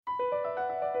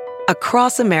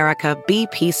Across America,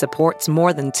 BP supports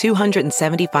more than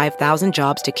 275,000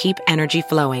 jobs to keep energy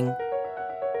flowing.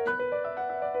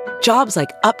 Jobs like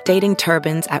updating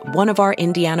turbines at one of our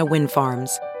Indiana wind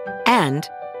farms and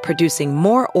producing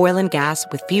more oil and gas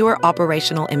with fewer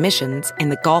operational emissions in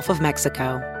the Gulf of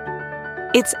Mexico.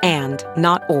 It's and,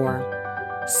 not or.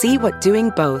 See what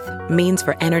doing both means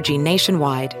for energy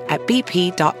nationwide at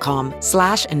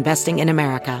bp.com/investing in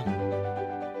America.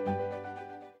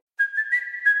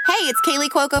 Hey, it's Kaylee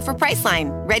Cuoco for Priceline.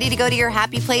 Ready to go to your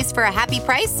happy place for a happy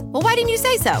price? Well, why didn't you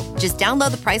say so? Just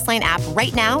download the Priceline app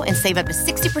right now and save up to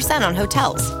 60% on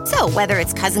hotels. So whether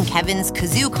it's Cousin Kevin's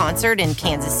Kazoo Concert in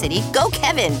Kansas City, go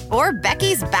Kevin, or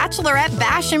Becky's Bachelorette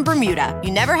Bash in Bermuda,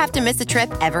 you never have to miss a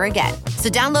trip ever again. So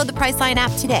download the Priceline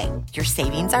app today. Your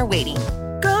savings are waiting.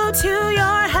 Go to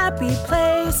your happy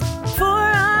place for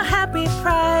a happy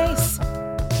price.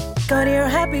 Go to your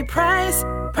happy price,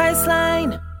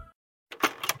 Priceline.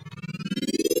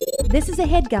 This is a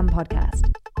HeadGum podcast.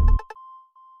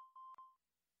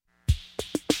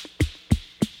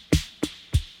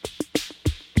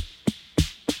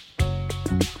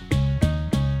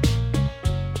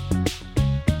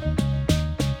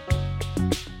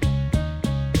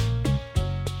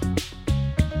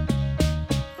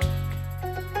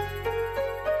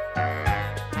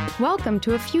 Welcome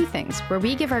to A Few Things, where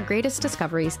we give our greatest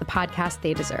discoveries the podcast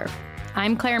they deserve.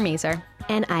 I'm Claire Mazer.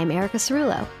 And I'm Erica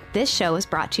Cerullo. This show is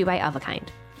brought to you by Of a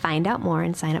Kind. Find out more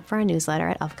and sign up for our newsletter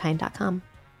at ofakind.com.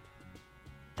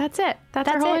 That's it. That's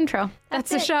our whole intro. That's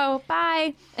the it. show.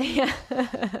 Bye.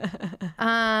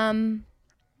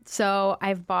 So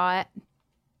I've bought,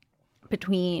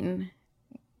 between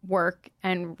work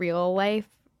and real life.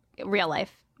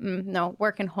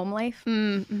 Work and home life.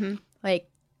 Mm-hmm. Like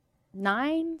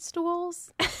 9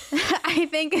 stools, I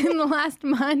think, in the last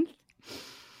month.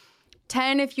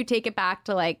 10 if you take it back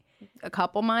to like a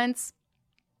couple months.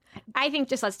 I think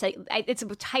just let's take it's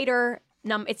a tighter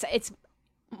it's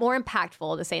more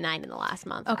impactful to say 9 in the last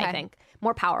month. Okay. I think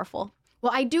more powerful.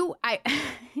 Well, I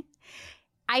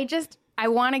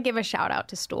want to give a shout out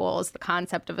to stools, the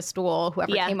concept of a stool,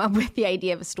 whoever came up with the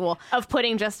idea of a stool. Of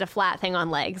putting just a flat thing on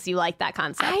legs. You like that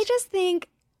concept. I just think,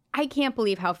 I can't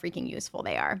believe how freaking useful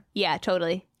they are. Yeah,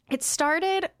 totally. It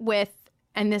started with,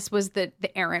 and this was the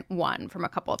errant one from a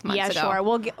couple of months ago. Yeah, sure.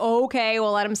 We'll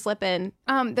let him slip in.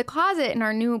 The closet in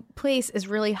our new place is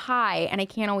really high, and I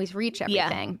can't always reach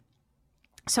everything. Yeah.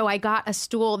 So I got a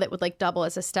stool that would like double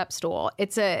as a step stool.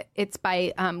 It's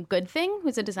by Good Thing,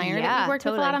 who's a designer that we worked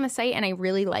with a lot on the site, and I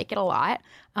really like it a lot.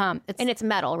 And it's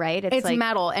metal, right? It's like,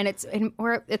 metal, and it's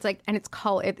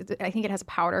color. I think it has a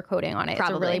powder coating on it.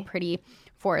 Probably. It's a really pretty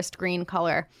forest green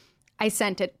color. I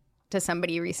sent it to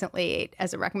somebody recently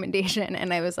as a recommendation,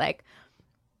 and I was like,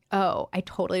 oh, I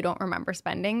totally don't remember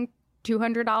spending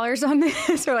 $200 on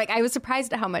this. Or like, I was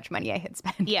surprised at how much money I had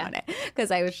spent on it,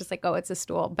 because I was just like, oh, it's a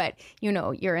stool. But you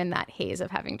know, you're in that haze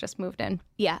of having just moved in.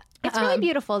 Yeah. It's really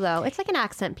beautiful, though. It's like an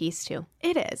accent piece, too.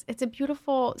 It is. It's a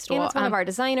beautiful stool. And it's one of our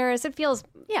designers. It feels,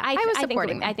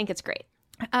 I think it's great.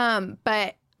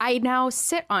 But I now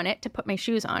sit on it to put my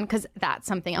shoes on, because that's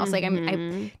something else. Like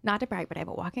I'm not to brag, but I have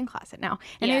a walk-in closet now.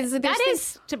 And that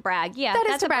is to brag. Yeah, that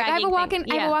is to brag. I have a walk-in.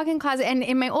 Yeah. I have a walk-in closet, and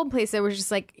in my old place, it was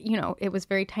just like, you know, it was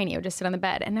very tiny. I would just sit on the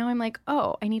bed, and now I'm like,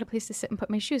 oh, I need a place to sit and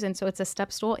put my shoes in. So it's a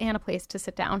step stool and a place to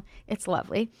sit down. It's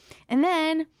lovely. And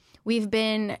then we've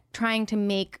been trying to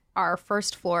make our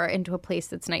first floor into a place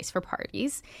that's nice for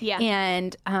parties. Yeah,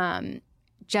 and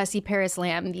Jesse Paris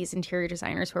Lamb, these interior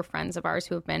designers who are friends of ours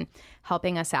who have been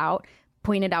helping us out,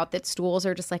 pointed out that stools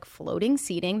are just like floating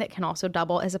seating that can also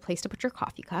double as a place to put your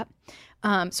coffee cup.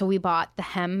 So we bought the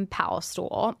Hem Pal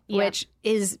stool, which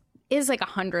is like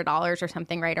 $100 or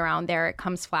something, right around there. It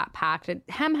comes flat packed.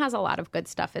 Hem has a lot of good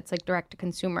stuff. It's like direct to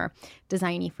consumer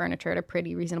designy furniture at a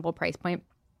pretty reasonable price point.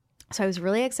 So I was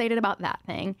really excited about that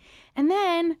thing. And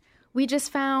then we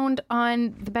just found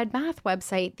on the Bed Bath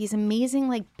website these amazing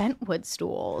like bentwood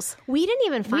stools. We didn't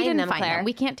even find them, Claire. Them.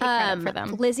 We can't take credit for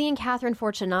them. Lizzie and Catherine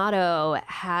Fortunato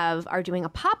are doing a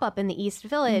pop-up in the East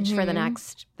Village for the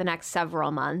next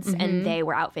several months, and they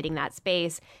were outfitting that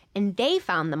space, and they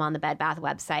found them on the Bed Bath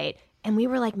website. And we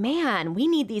were like, man, we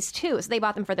need these too. So they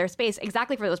bought them for their space,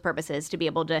 exactly for those purposes, to be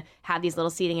able to have these little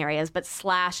seating areas, but /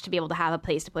 to be able to have a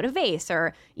place to put a vase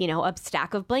or, you know, a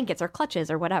stack of blankets or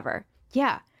clutches or whatever.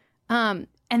 Yeah. And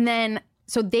then,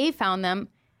 so they found them,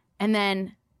 and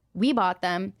then we bought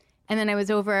them. And then I was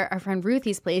over at our friend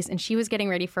Ruthie's place, and she was getting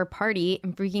ready for a party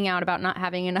and freaking out about not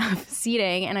having enough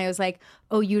seating. And I was like,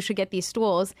 oh, you should get these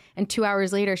stools. And 2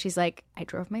 hours later, she's like, I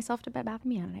drove myself to Bed Bath &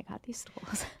 Beyond and I got these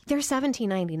stools. They're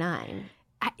 $17.99.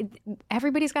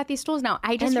 everybody's got these stools now.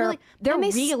 I just and they're and they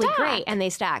really stack. great, and they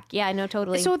stack. Yeah, no,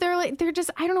 totally. So they're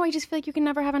just, I don't know, I just feel like you can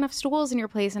never have enough stools in your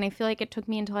place. And I feel like it took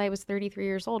me until I was 33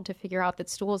 years old to figure out that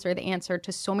stools are the answer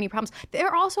to so many problems.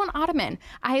 They're also an ottoman.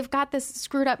 I've got this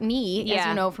screwed up knee, as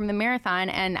you know, from the marathon,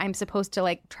 and I'm supposed to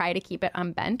like try to keep it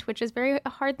unbent, which is a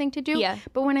hard thing to do. Yeah.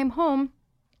 But when I'm home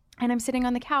and I'm sitting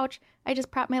on the couch, I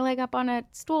just prop my leg up on a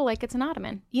stool like it's an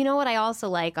ottoman. You know what I also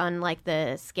like on like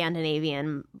the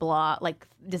Scandinavian blog, like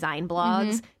design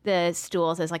blogs, the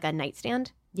stools as like a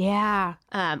nightstand. Yeah.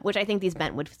 Which I think these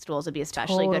bentwood stools would be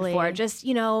especially good for. Just,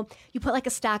 you know, you put like a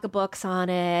stack of books on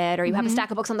it, or you have a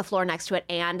stack of books on the floor next to it,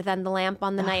 and then the lamp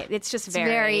on the night. It's just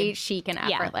very chic and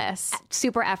effortless.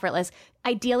 Super effortless.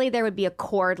 Ideally, there would be a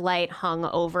cord light hung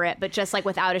over it, but just like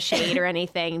without a shade or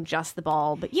anything, just the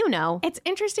bulb. You know. It's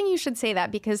interesting you should say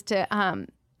that, because to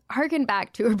harken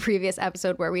back to a previous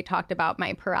episode where we talked about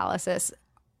my paralysis,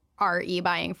 RE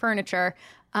buying furniture,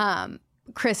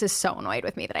 Chris is so annoyed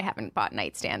with me that I haven't bought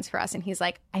nightstands for us. And he's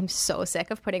like, I'm so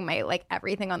sick of putting my like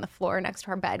everything on the floor next to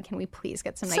our bed. Can we please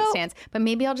get some nightstands? But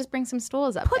maybe I'll just bring some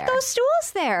stools up there. Put those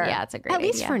stools there. Yeah, it's a great idea.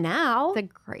 At least for now. It's a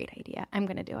great idea. I'm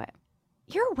going to do it.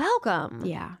 You're welcome.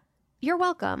 Yeah. You're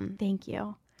welcome. Thank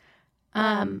you.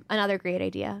 Another great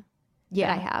idea that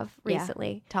I have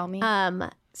recently. Tell me.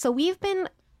 So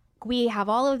we have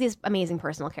all of these amazing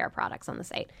personal care products on the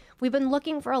site. We've been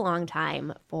looking for a long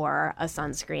time for a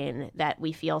sunscreen that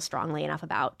we feel strongly enough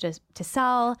about just to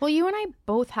sell. Well, you and I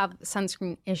both have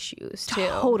sunscreen issues too.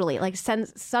 Totally. Like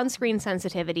sunscreen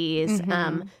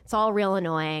sensitivities. It's all real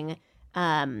annoying.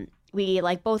 We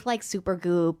both like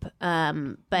Supergoop,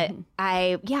 but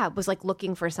I was like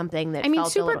looking for something that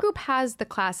felt Supergoop has the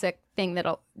classic thing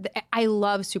I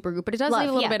love Supergoop, but it does leave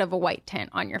a little bit of a white tint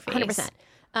on your face.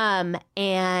 100%.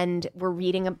 And we're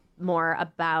reading more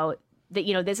about that.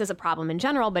 You know, this is a problem in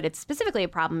general, but it's specifically a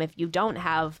problem if you don't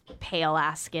have pale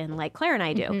ass skin like Claire and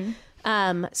I do.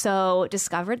 So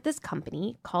discovered this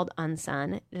company called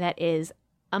Unsun that is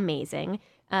amazing.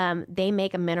 They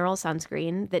make a mineral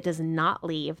sunscreen that does not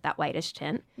leave that whitish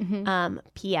tint.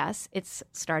 P.S. It's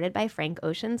started by Frank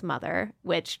Ocean's mother,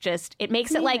 which it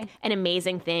makes it like an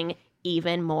amazing thing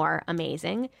even more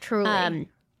amazing. Truly. And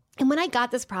when I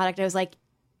got this product, I was like,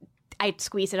 I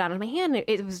squeezed it out of my hand.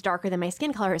 It was darker than my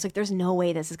skin color. It's like, there's no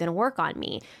way this is going to work on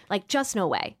me. Like, just no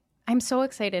way. I'm so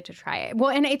excited to try it. Well,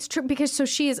 and it's true because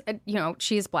she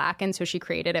is black, and so she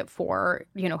created it for,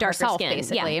 darker herself skin.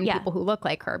 basically, and people who look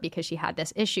like her because she had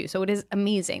this issue. So it is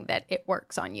amazing that it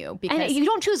works on you because and you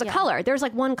don't choose a color. There's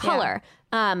like one color.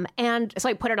 And so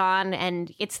I put it on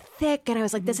and it's thick and I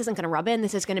was like, this isn't going to rub in.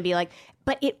 This is going to be like,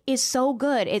 but it is so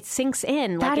good. It sinks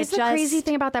in. That is the crazy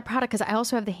thing about that product, because I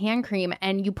also have the hand cream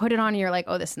and you put it on and you're like,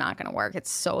 oh, this is not going to work.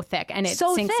 It's so thick and it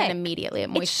sinks in immediately.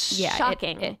 It's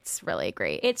shocking. It's really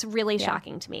great. It's really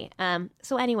shocking to me.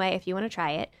 So anyway, if you want to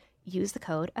try it, use the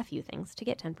code A Few Things to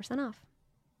get 10% off.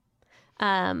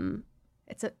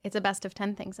 It's a best of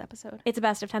 10 things episode. It's a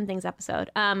best of 10 things episode,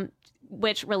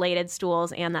 which related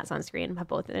stools and that sunscreen have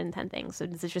both been in 10 things. So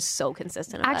this is just so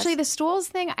consistent. Actually, the stools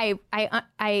thing,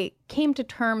 I came to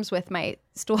terms with my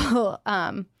stool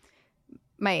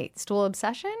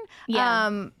obsession.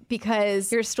 Yeah.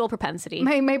 Because your stool propensity.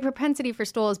 My propensity for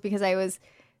stools, because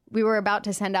we were about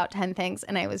to send out 10 things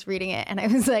and I was reading it and I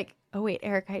was like, oh wait,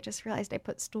 Erica, I just realized I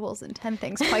put stools in 10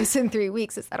 things twice in 3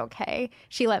 weeks. Is that okay?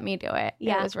 She let me do it.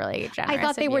 Yeah. It was really generous. I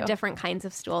thought they were different kinds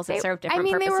of stools that served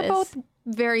different purposes. They were both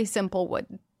very simple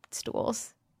wood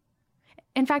stools.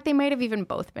 In fact, they might have even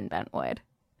both been bent wood.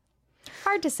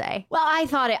 Hard to say. Well, I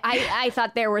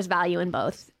thought there was value in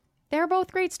both. They're both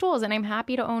great stools and I'm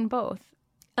happy to own both.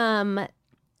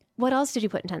 What else did you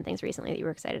put in 10 things recently that you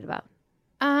were excited about?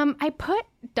 I put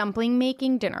dumpling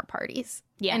making dinner parties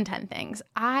in 10 things.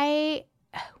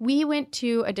 We went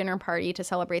to a dinner party to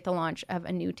celebrate the launch of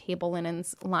a new table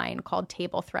linens line called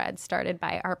Table Thread, started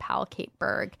by our pal Kate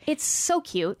Berg. It's so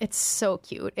cute. It's so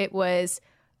cute. It was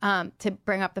to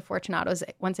bring up the Fortunatos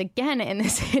once again in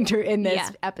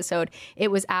this episode.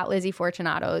 It was at Lizzie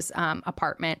Fortunato's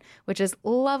apartment, which is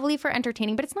lovely for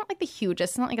entertaining, but it's not like the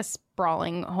hugest. It's not like a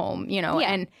sprawling home,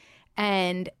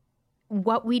 and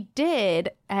what we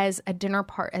did as the dinner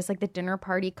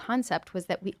party concept was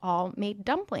that we all made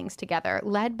dumplings together,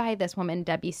 led by this woman,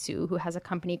 Debbie Sue, who has a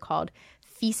company called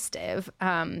Feastive.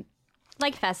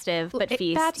 Like festive, but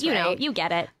feast. That's right. You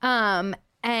get it.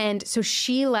 And so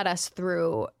she led us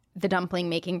through the dumpling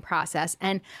making process.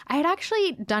 And I had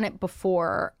actually done it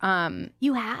before.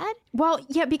 You had? Well,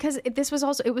 yeah, because it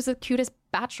was the cutest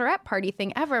bachelorette party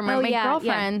thing ever. My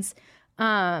girlfriends.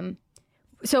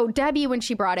 So Debbie, when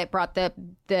she brought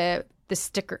the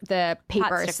sticker, the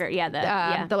papers, Pot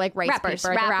sticker, the like rice wrappers,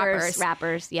 paper,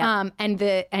 wrappers, yeah.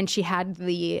 And she had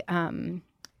the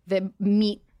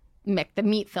meat mix,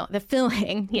 the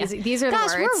filling. Yeah. These are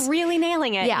Gosh, the words. we're really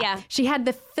nailing it. Yeah. She had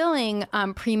the filling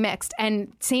pre-mixed.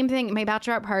 And same thing, my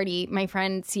bachelorette party, my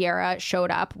friend Sierra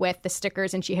showed up with the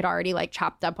stickers and she had already like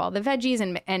chopped up all the veggies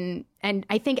and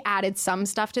I think added some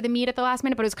stuff to the meat at the last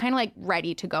minute, but it was kind of like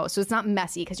ready to go. So it's not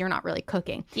messy because you're not really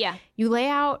cooking. Yeah. You lay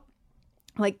out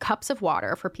like cups of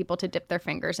water for people to dip their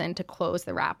fingers in to close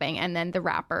the wrapping, and then the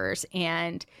wrappers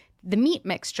and the meat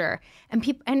mixture.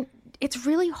 And it's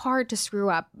really hard to screw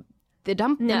up the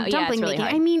dumpling really making.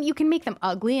 hard. I mean, you can make them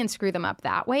ugly and screw them up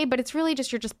that way, but it's really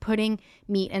just you're just putting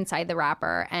meat inside the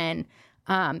wrapper and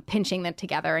pinching them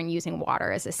together and using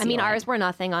water as a sealant. I mean, ours were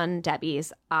nothing on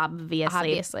Debbie's,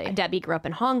 obviously. Debbie grew up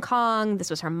in Hong Kong. This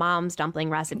was her mom's dumpling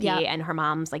recipe and her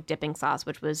mom's like dipping sauce,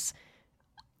 which was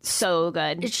so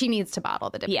good. She needs to bottle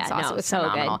the dipping sauce. It was so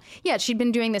phenomenal. good. Yeah, she'd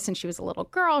been doing this since she was a little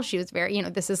girl. She was very,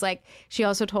 this is like, she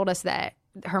also told us that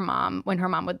her mom, when her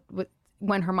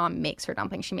mom makes her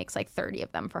dumplings, she makes like 30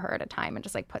 of them for her at a time and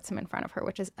just like puts them in front of her,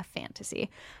 which is a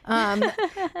fantasy.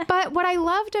 But what I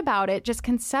loved about it just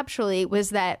conceptually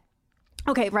was that,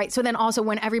 okay, right. So then also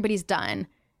when everybody's done,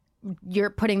 you're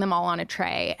putting them all on a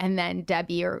tray, and then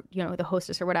Debbie or, the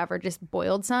hostess or whatever just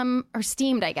boiled some, or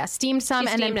steamed, I guess. Steamed some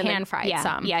and then pan-fried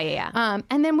some. Yeah.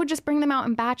 And then would just bring them out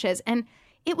in batches. And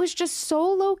it was just so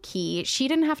low-key. She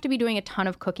didn't have to be doing a ton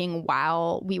of cooking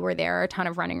while we were there, a ton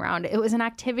of running around. It was an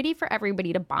activity for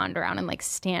everybody to bond around and, like,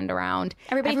 stand around.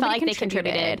 Everybody felt like they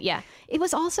contributed. Yeah. It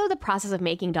was also the process of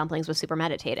making dumplings was super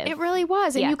meditative. It really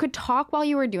was. And you could talk while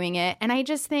you were doing it. And I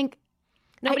just think...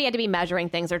 Nobody had to be measuring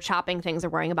things or chopping things or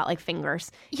worrying about like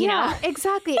fingers. You know?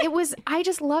 Exactly. I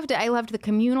just loved it. I loved the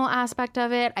communal aspect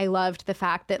of it. I loved the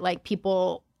fact that like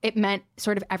it meant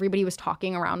sort of everybody was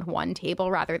talking around one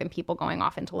table rather than people going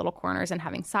off into little corners and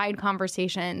having side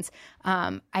conversations.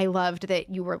 I loved that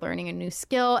you were learning a new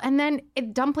skill. And then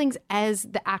dumplings as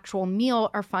the actual meal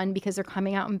are fun because they're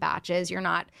coming out in batches. You're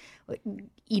not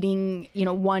eating,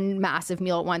 one massive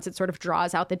meal at once. It sort of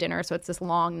draws out the dinner. So it's this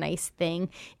long, nice thing.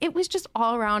 It was just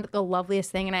all around the loveliest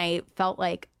thing. And I felt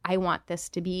like I want this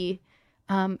to be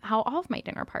how all of my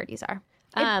dinner parties are.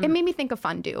 It made me think of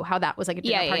fondue, how that was like a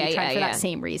dinner party trend for that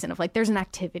same reason of like there's an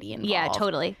activity involved. Yeah,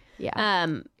 totally. Yeah.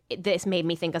 This made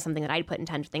me think of something that I'd put in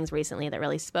 10 things recently that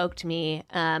really spoke to me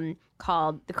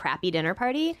called the crappy dinner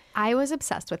party. I was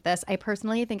obsessed with this. I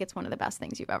personally think it's one of the best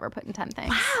things you've ever put in 10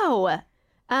 things. Wow.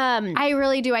 I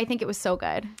really do. I think it was so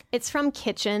good. It's from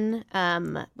Kitchen.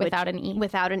 Without an E.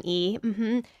 Without an E.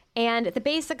 Mm-hmm. And the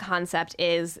basic concept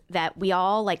is that we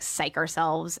all like psych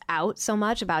ourselves out so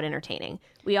much about entertaining.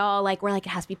 We're like, it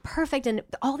has to be perfect. And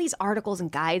all these articles and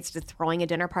guides to throwing a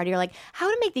dinner party are like, how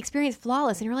to make the experience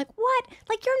flawless. And you're like, what?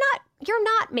 Like, you're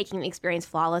not making the experience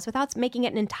flawless without making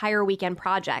it an entire weekend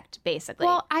project, basically.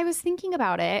 Well, I was thinking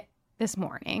about it this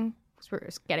morning because we were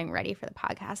getting ready for the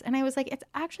podcast. And I was like, it's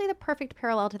actually the perfect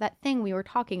parallel to that thing we were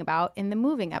talking about in the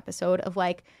moving episode of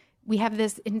like, we have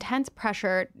this intense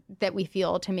pressure that we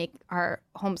feel to make our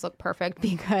homes look perfect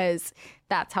because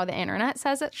that's how the internet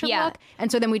says it should look.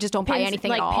 And so then we just don't buy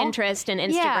anything at all. Like Pinterest and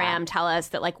Instagram tell us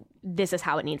that like this is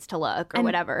how it needs to look or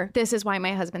whatever. This is why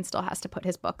my husband still has to put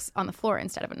his books on the floor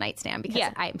instead of a nightstand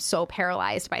because I'm so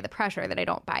paralyzed by the pressure that I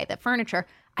don't buy the furniture.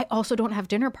 I also don't have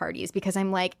dinner parties because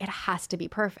I'm like, it has to be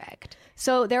perfect.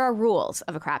 So there are rules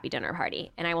of a crappy dinner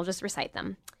party, and I will just recite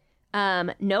them.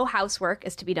 No housework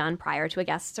is to be done prior to a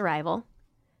guest's arrival.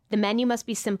 The menu must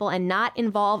be simple and not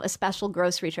involve a special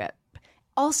grocery trip.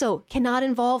 Also, cannot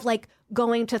involve like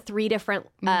going to 3 different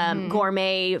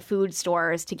gourmet food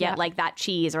stores to get like that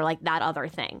cheese or like that other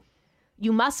thing.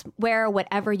 You must wear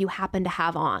whatever you happen to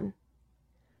have on.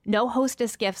 No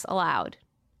hostess gifts allowed.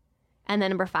 And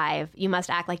then number 5, you must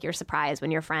act like you're surprised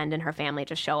when your friend and her family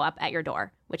just show up at your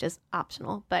door, which is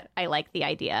optional, but I like the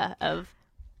idea of...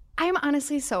 I'm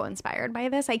honestly so inspired by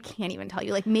this. I can't even tell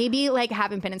you. Like maybe like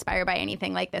haven't been inspired by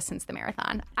anything like this since the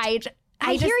marathon. I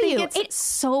just hear think it's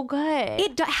so good.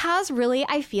 It has really,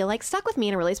 I feel like, stuck with me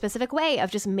in a really specific way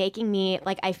of just making me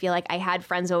like, I feel like I had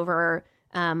friends over,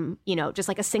 just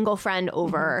like a single friend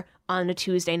over on a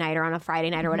Tuesday night or on a Friday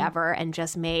night or whatever, and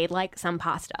just made like some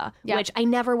pasta, which I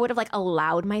never would have like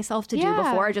allowed myself to do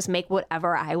before. Just make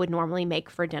whatever I would normally make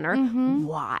for dinner.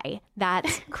 Why?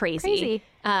 That's crazy.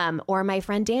 Or my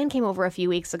friend Dan came over a few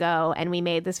weeks ago and we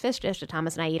made this fish dish that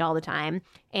Thomas and I eat all the time.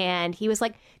 And he was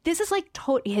like, this is like,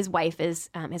 his wife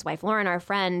Lauren, our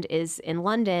friend, is in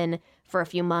London for a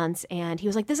few months. And he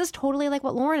was like, this is totally like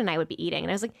what Lauren and I would be eating.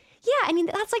 And I was like, yeah, I mean,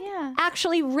 that's like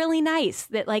actually really nice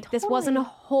that like this wasn't a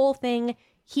whole thing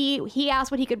he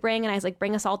asked what he could bring, and I was like,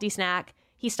 bring a salty snack.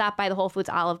 He stopped by the Whole Foods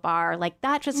Olive Bar. Like,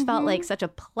 that just felt like such a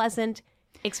pleasant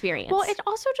experience. Well, it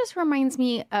also just reminds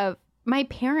me of my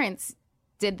parents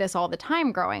did this all the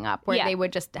time growing up, where they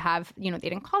would just have, they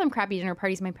didn't call them crappy dinner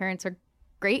parties. My parents are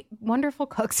great, wonderful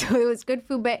cooks, so it was good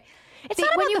food, but it's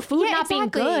not about the food not being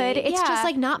good. It's just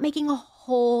like not making a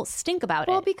whole stink about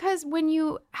it. Well, because when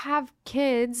you have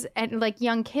kids and like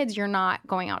young kids, you're not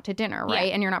going out to dinner, right?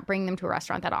 Yeah. And you're not bringing them to a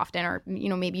restaurant that often, or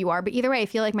maybe you are. But either way, I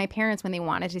feel like my parents, when they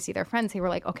wanted to see their friends, they were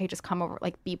like, okay, just come over,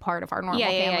 like be part of our normal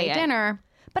family dinner.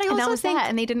 But I also think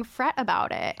and they didn't fret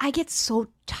about it. I get so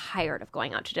tired of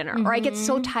going out to dinner, or I get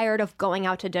so tired of going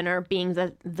out to dinner being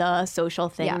the social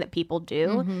thing that people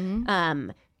do.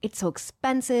 It's so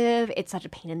expensive. It's such a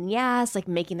pain in the ass, like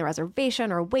making the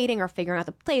reservation or waiting or figuring out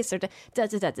the place or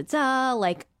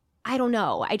Like, I don't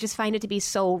know. I just find it to be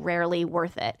so rarely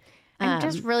worth it. I'm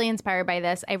just really inspired by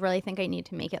this. I really think I need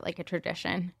to make it like a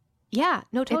tradition. Yeah,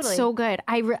 no, totally. It's so good.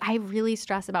 I really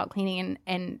stress about cleaning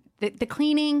and the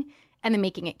cleaning and then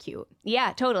making it cute.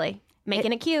 Yeah, totally.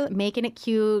 Making it cute. Making it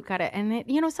cute. Got it. And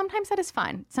sometimes that is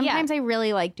fun. Sometimes I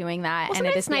really like doing that. Well, and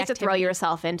it's nice to throw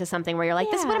yourself into something where you're like,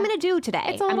 this is what I'm going to do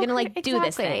today. I'm going to do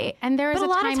this thing. And there is a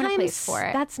time and a place for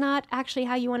it. That's not actually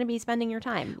how you want to be spending your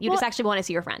time. You just actually want to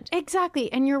see your friend.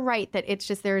 Exactly. And you're right that it's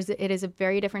just it is a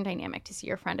very different dynamic to see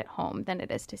your friend at home than it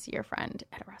is to see your friend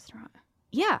at a restaurant.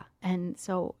 Yeah. And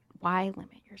so why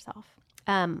limit yourself?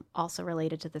 Also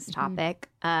related to this topic,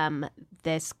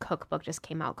 this cookbook just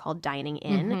came out called Dining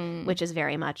In, which is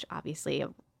very much obviously a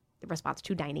response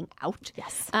to dining out.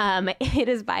 Yes. It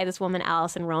is by this woman,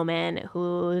 Allison Roman,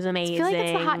 who's amazing. I feel like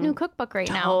it's the hot new cookbook right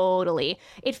now. Totally.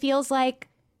 It feels like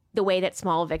the way that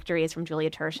Small Victories from Julia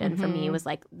Turshen for me was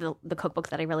like the cookbooks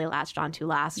that I really latched onto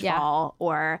last fall,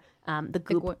 or the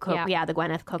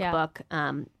Gwyneth cookbook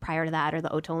prior to that, or the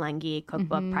Ottolenghi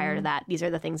cookbook prior to that. These are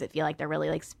the things that feel like they're really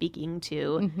like speaking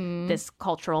to this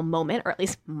cultural moment, or at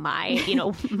least my,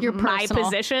 your my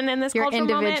position in this cultural moment.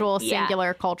 Your individual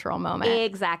singular cultural moment.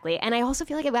 Exactly. And I also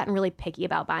feel like I've gotten really picky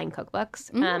about buying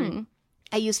cookbooks.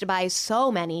 I used to buy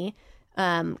so many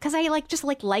because I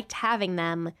liked having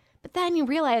them. But then you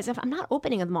realize, if I'm not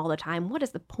opening them all the time, what is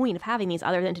the point of having these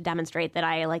other than to demonstrate that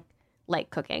I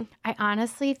like cooking? I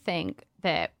honestly think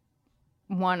that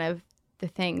one of the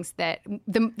things that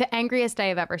the angriest I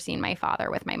have ever seen my father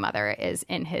with my mother is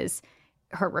in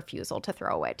her refusal to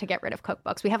throw away, to get rid of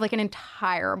cookbooks. We have like an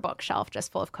entire bookshelf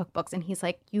just full of cookbooks, and he's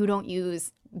like, you don't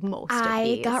use most of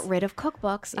these. I got rid of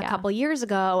cookbooks a couple years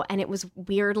ago, and it was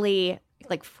weirdly,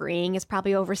 like, freeing is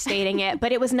probably overstating it,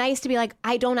 but it was nice to be like,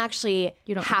 I don't actually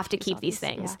have to keep these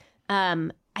things. Yeah.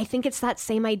 I think it's that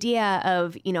same idea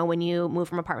of, when you move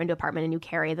from apartment to apartment and you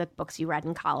carry the books you read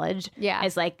in college. Yeah.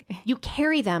 As like, you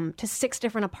carry them to 6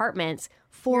 different apartments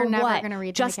for You're never what? Gonna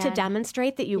read just them again. To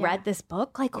demonstrate that you read this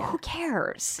book? Like, who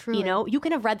cares? Truly. You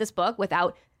can have read this book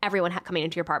without everyone coming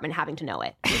into your apartment having to know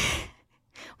it.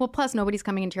 Well, plus nobody's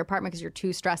coming into your apartment because you're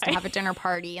too stressed to have a dinner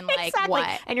party and like exactly.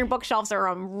 what? And your bookshelves are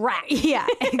on rack. Yeah,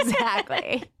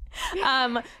 exactly.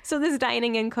 So this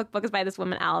Dining In cookbook is by this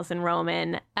woman, Allison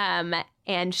Roman,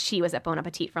 and she was at Bon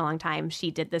Appetit for a long time.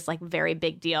 She did this like very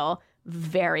big deal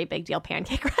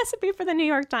pancake recipe for the New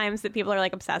York Times that people are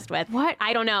like obsessed with. What?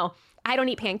 I don't know. I don't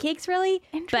eat pancakes really.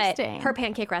 Interesting. But her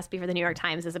pancake recipe for the New York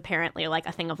Times is apparently like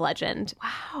a thing of legend.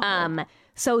 Wow.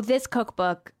 So this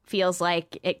cookbook feels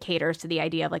like it caters to the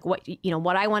idea of like what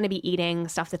I want to be eating,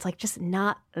 stuff that's like just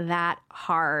not that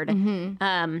hard.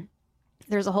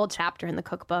 There's a whole chapter in the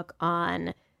cookbook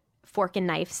on fork and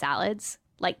knife salads,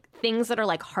 like things that are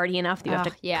like hearty enough that you have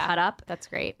to cut up. That's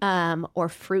great. Or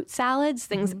fruit salads,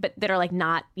 things but that are like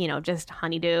not, just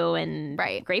honeydew and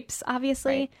grapes,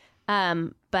 obviously.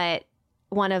 Right. But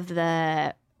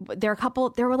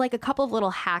there were like a couple of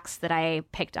little hacks that I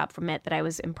picked up from it that I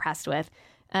was impressed with.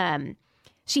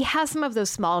 She has some of those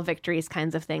Small Victories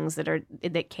kinds of things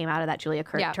that came out of that Julia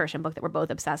Turshen book that we're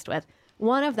both obsessed with.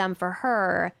 One of them for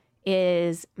her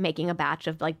is making a batch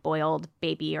of like boiled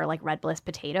baby or like red bliss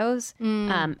potatoes,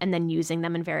 and then using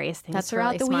them in various things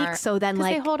throughout the week. So then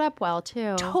like they hold up well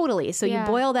too. Totally. So you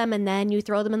boil them and then you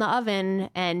throw them in the oven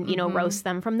and roast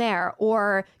them from there,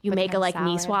 or you make a like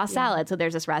niçoise salad. So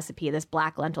there's this recipe, this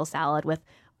black lentil salad with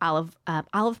olive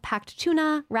packed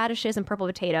tuna, radishes, and purple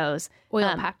potatoes.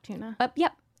 Oil packed tuna.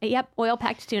 Yep. Oil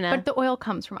packed tuna. But the oil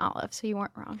comes from olive, so you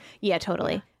weren't wrong. Yeah,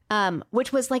 totally. Yeah.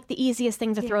 Which was like the easiest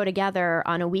thing to throw together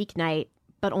on a weeknight,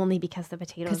 but only because the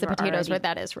potatoes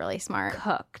that is really smart.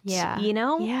 Cooked. Yeah.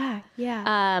 Yeah.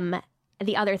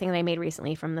 The other thing that I made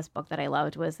recently from this book that I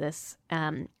loved was this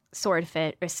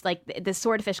swordfish, like this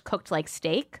swordfish cooked like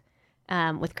steak.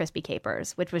 with crispy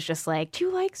capers, which was just like, Do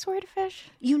you like swordfish?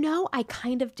 I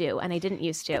kind of do, and I didn't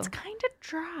used to. It's kind of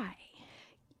dry.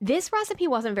 This recipe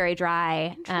wasn't very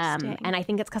dry, Interesting. and I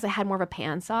think it's because it had more of a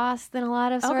pan sauce than a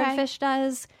lot of swordfish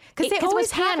does. 'Cause they it always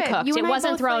was pan have it. cooked. You It and I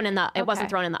wasn't both thrown like- in the. It wasn't Okay.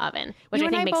 thrown in the oven, which You I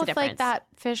and think I makes a both difference. like that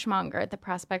fishmonger at the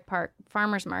Prospect Park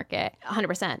Farmers Market.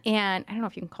 100%. And I don't know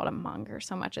if you can call it a monger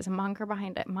so much as a monger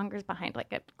behind it. Monger's behind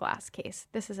like a glass case.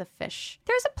 This is a fish.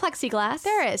 There's a plexiglass.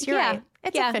 There is. You're Yeah. right.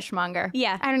 It's Yeah. a fishmonger.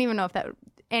 Yeah. I don't even know if that.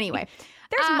 Anyway.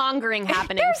 There's mongering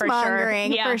happening There's for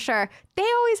mongering sure. for sure. They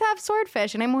always have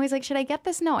swordfish, and I'm always like, should I get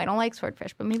this? No, I don't like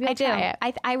swordfish, but maybe I'll I do. try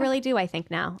it. I really do. I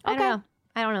think now. I Okay.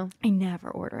 don't know. I never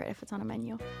order it if it's on a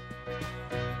menu.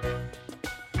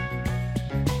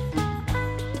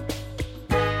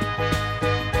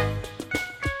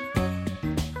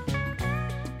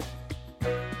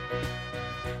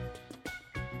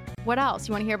 What else?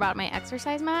 You want to hear about my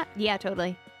exercise mat? Yeah,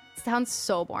 totally. Sounds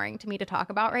so boring to me to talk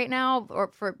about right now, or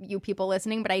for you people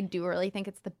listening, but I do really think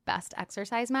it's the best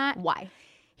exercise mat. Why?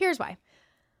 Here's why.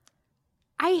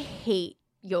 I hate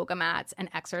yoga mats and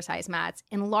exercise mats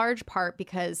in large part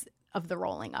because of the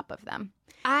rolling up of them.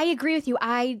 I agree with you.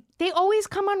 They always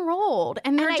come unrolled,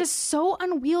 and they're And just so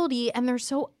unwieldy, and they're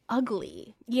so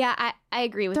ugly. I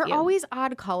agree with They're you. always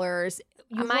odd colors.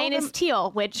 You Mine roll is them-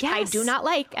 teal, which I Yes. do not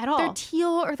like at all. They're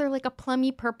teal, or they're like a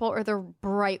plummy purple, or they're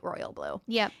bright royal blue.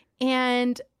 Yep.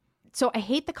 And so I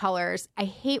hate the colors. I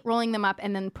hate rolling them up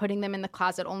and then putting them in the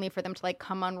closet only for them to like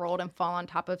come unrolled and fall on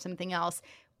top of something else.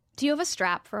 Do you have a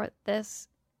strap for this?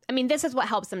 I mean, this is what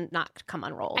helps them not come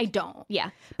unrolled. I don't.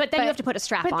 Yeah. But then you have to put a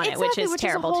strap on it, which is a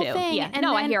terrible whole too. thing. Yeah. And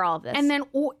No, I then- hear all of this. And then,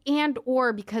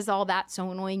 or because all that's so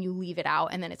annoying, you leave it out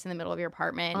and then it's in the middle of your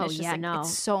apartment. And Oh, it's just yeah, like, no.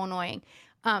 it's so annoying.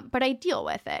 But I deal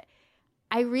with it.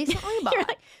 I recently bought. You're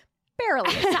like,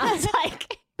 barely, it sounds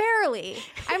like. Barely.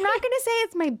 I'm not going to say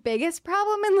it's my biggest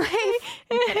problem in life.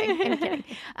 I'm kidding.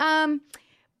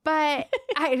 But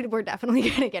we're definitely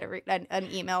going to get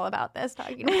an email about this,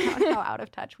 talking about how out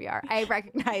of touch we are. I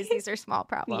recognize these are small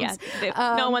problems.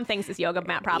 Yeah. No one thinks this yoga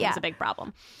mat problem is yeah. a big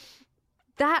problem.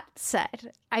 That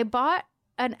said, I bought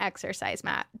an exercise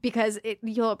mat because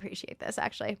you'll appreciate this,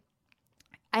 actually.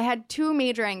 I had two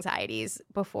major anxieties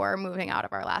before moving out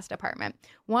of our last apartment.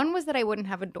 One was that I wouldn't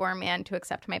have a doorman to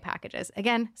accept my packages.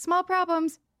 Again, small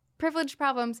problems, privileged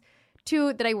problems.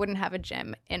 Two, that I wouldn't have a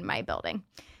gym in my building.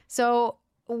 So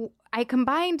I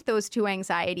combined those two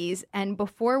anxieties, and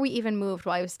before we even moved,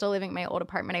 while I was still living in my old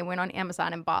apartment, I went on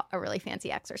Amazon and bought a really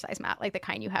fancy exercise mat, like the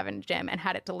kind you have in a gym, and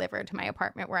had it delivered to my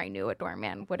apartment where I knew a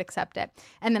doorman would accept it.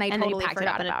 And then I totally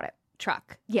forgot about it.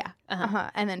 Truck. Yeah.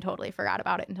 And then totally forgot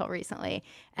about it until recently.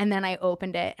 And then I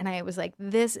opened it and I was like,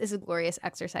 this is a glorious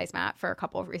exercise mat for a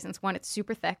couple of reasons. One, it's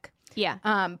super thick. Yeah.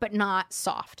 But not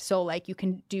soft. So like you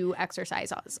can do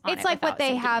exercises on It's it like what without they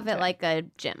sinking have into at it. like a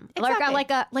gym. Exactly.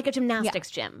 Like a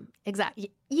gymnastics gym.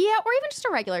 Exactly. Yeah, or even just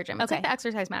a regular gym. It's Okay. like the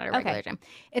exercise mat at a regular gym.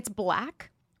 It's black,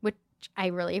 which I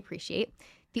really appreciate.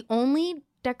 The only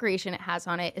decoration it has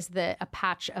on it is a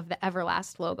patch of the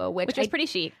Everlast logo, which is pretty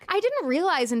chic. I didn't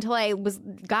realize until I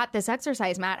got this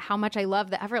exercise mat how much I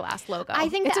love the Everlast logo. I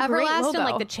think it's the a great Everlast and logo.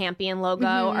 like the Champion logo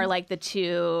are like the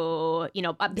two,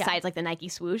 besides like the Nike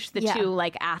swoosh, the Yeah. two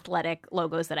like athletic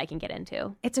logos that I can get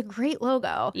into. It's a great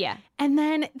logo. Yeah. And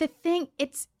then the thing,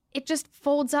 it just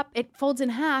folds up. It folds in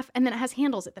half, and then it has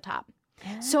handles at the top.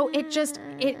 So it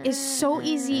is so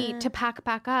easy to pack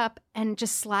back up and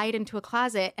just slide into a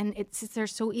closet, and it sits there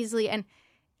so easily. And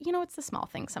it's the small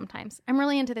things sometimes. I'm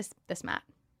really into this mat.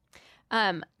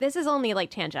 This is only like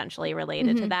tangentially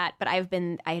related to that, but I had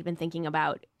been thinking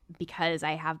about, because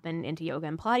I have been into yoga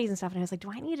and Pilates and stuff, and I was like,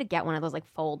 do I need to get one of those like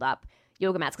fold up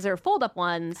yoga mats? Because there are fold up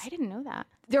ones. I didn't know that.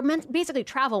 They're meant basically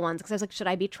travel ones, because I was like, should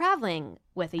I be traveling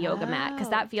with a yoga mat? Because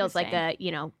that feels like a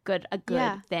good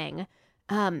Yeah. thing.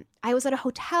 I was at a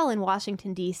hotel in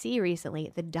Washington, D.C.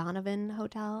 recently, the Donovan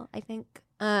Hotel, I think.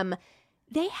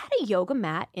 They had a yoga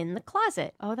mat in the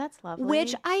closet, Oh, that's lovely.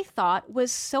 which I thought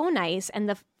was so nice and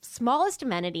the smallest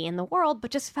amenity in the world,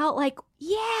 but just felt like,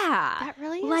 yeah. That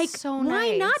really is like, so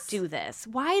why not nice. do this?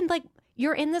 Why, like,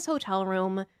 you're in this hotel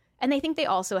room, and I think they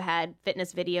also had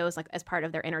fitness videos, like, as part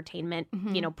of their entertainment,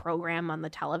 program on the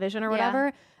television or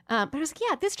whatever. But I was like,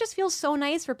 yeah, this just feels so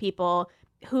nice for people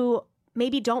who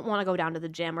maybe don't want to go down to the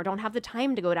gym or don't have the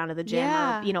time to go down to the gym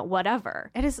or, whatever.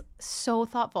 It is so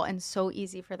thoughtful and so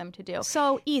easy for them to do.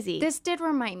 So easy. This did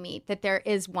remind me that there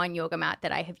is one yoga mat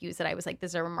that I have used that I was like,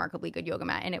 this is a remarkably good yoga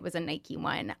mat. And it was a Nike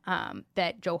one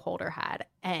that Joe Holder had.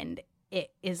 And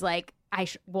it is like,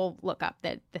 we'll look up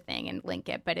the thing and link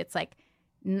it. But it's like,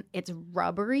 it's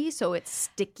rubbery, so it's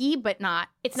sticky, but not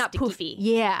It's not sticky. poofy.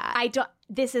 Yeah.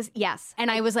 Yes. And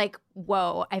I was like,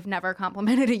 whoa, I've never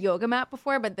complimented a yoga mat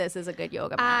before, but this is a good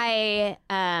yoga mat.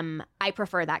 I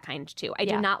prefer that kind too. I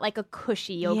Yeah. do not like a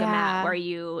cushy yoga mat where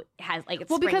you has like it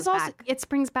well, springs because also back. it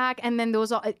springs back, and then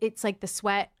it's like the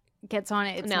sweat gets on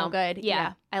it. It's no good.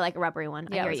 Yeah. I like a rubbery one.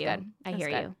 Yeah, I it hear was you. good. I It was hear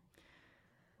good. you.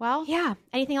 Well, Yeah.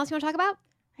 Anything else you want to talk about?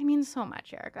 I mean, so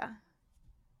much, Erica.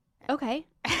 Okay.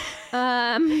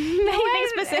 Anything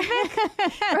specific?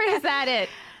 Or is that it?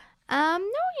 No,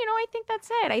 I think that's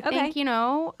it. I think,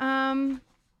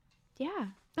 yeah.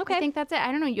 Okay. I think that's it.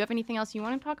 I don't know. You have anything else you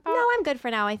want to talk about? No, I'm good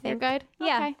for now, I You're think. good?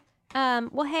 Yeah. Okay.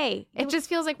 Well, hey. It just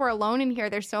feels like we're alone in here.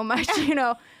 There's so much, We could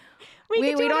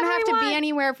do we don't whatever have we to want. be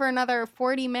anywhere for another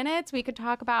 40 minutes. We could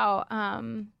talk about, I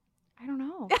don't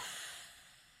know.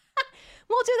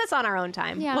 We'll do this on our own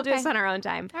time. Yeah, We'll do okay. this on our own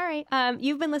time. All right.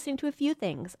 You've been listening to A Few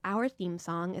Things. Our theme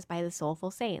song is by the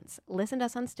Soulful Saints. Listen to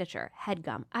us on Stitcher,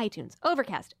 HeadGum, iTunes,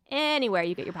 Overcast, anywhere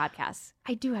you get your podcasts.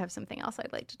 I do have something else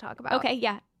I'd like to talk about. Okay,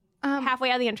 yeah. Halfway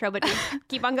out of the intro, but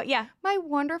keep on going. Yeah. My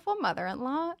wonderful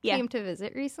mother-in-law Yeah. came to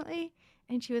visit recently,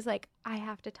 and she was like, I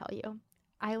have to tell you,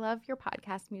 I love your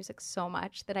podcast music so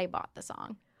much that I bought the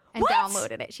song and What?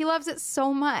 downloaded it. She loves it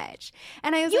so much.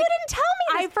 And I was You like, didn't tell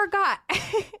me I forgot.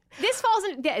 This falls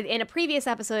in a previous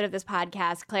episode of this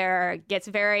podcast. Claire gets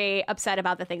very upset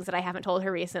about the things that I haven't told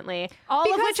her recently, all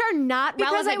of which are not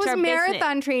because relevant I was to our marathon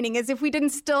business. training as if we didn't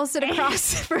still sit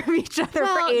across from each other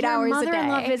Well, for 8 your hours a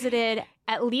mother-in-law day. visited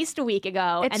at least a week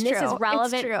ago, It's and this true. is It's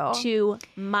relevant true. to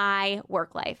my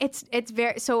work life. It's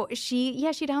very so she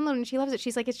downloaded and she loves it.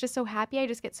 She's like, it's just so happy. I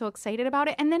just get so excited about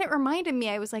it. And then it reminded me,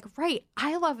 I was like, right,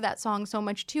 I love that song so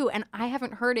much too, and I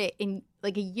haven't heard it in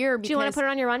like a year. Because Do you want to put it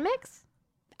on your run mix?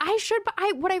 I should, but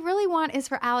what I really want is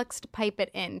for Alex to pipe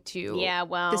it into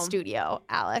the studio.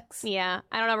 Alex, Yeah,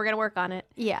 I don't know. We're gonna work on it.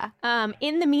 yeah.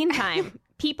 In the meantime,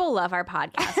 people love our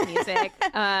podcast music,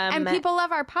 And people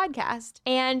love our podcast.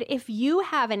 And if you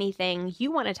have anything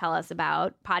you want to tell us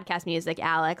about podcast music,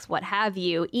 Alex, what have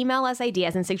you, email us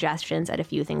ideas and suggestions at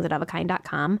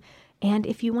afewthings@ofakind.com. And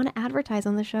if you want to advertise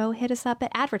on the show, hit us up at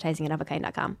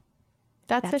advertising@ofakind.com.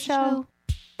 That's the show.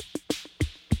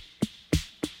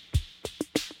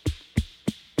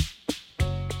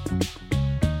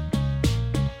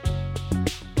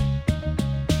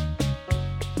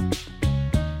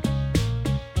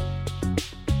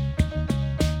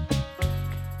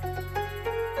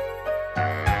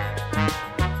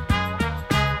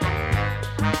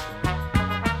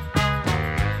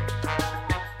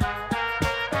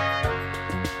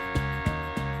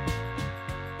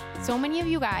 So many of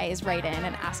you guys write in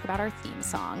and ask about our theme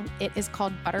song. It is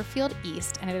called Butterfield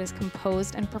East, and it is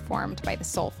composed and performed by the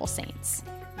Soulful Saints.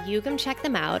 You can check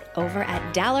them out over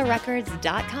at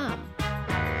DalaRecords.com.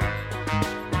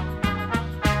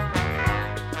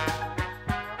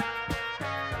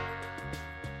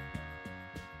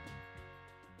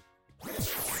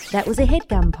 That was a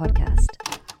HeadGum podcast.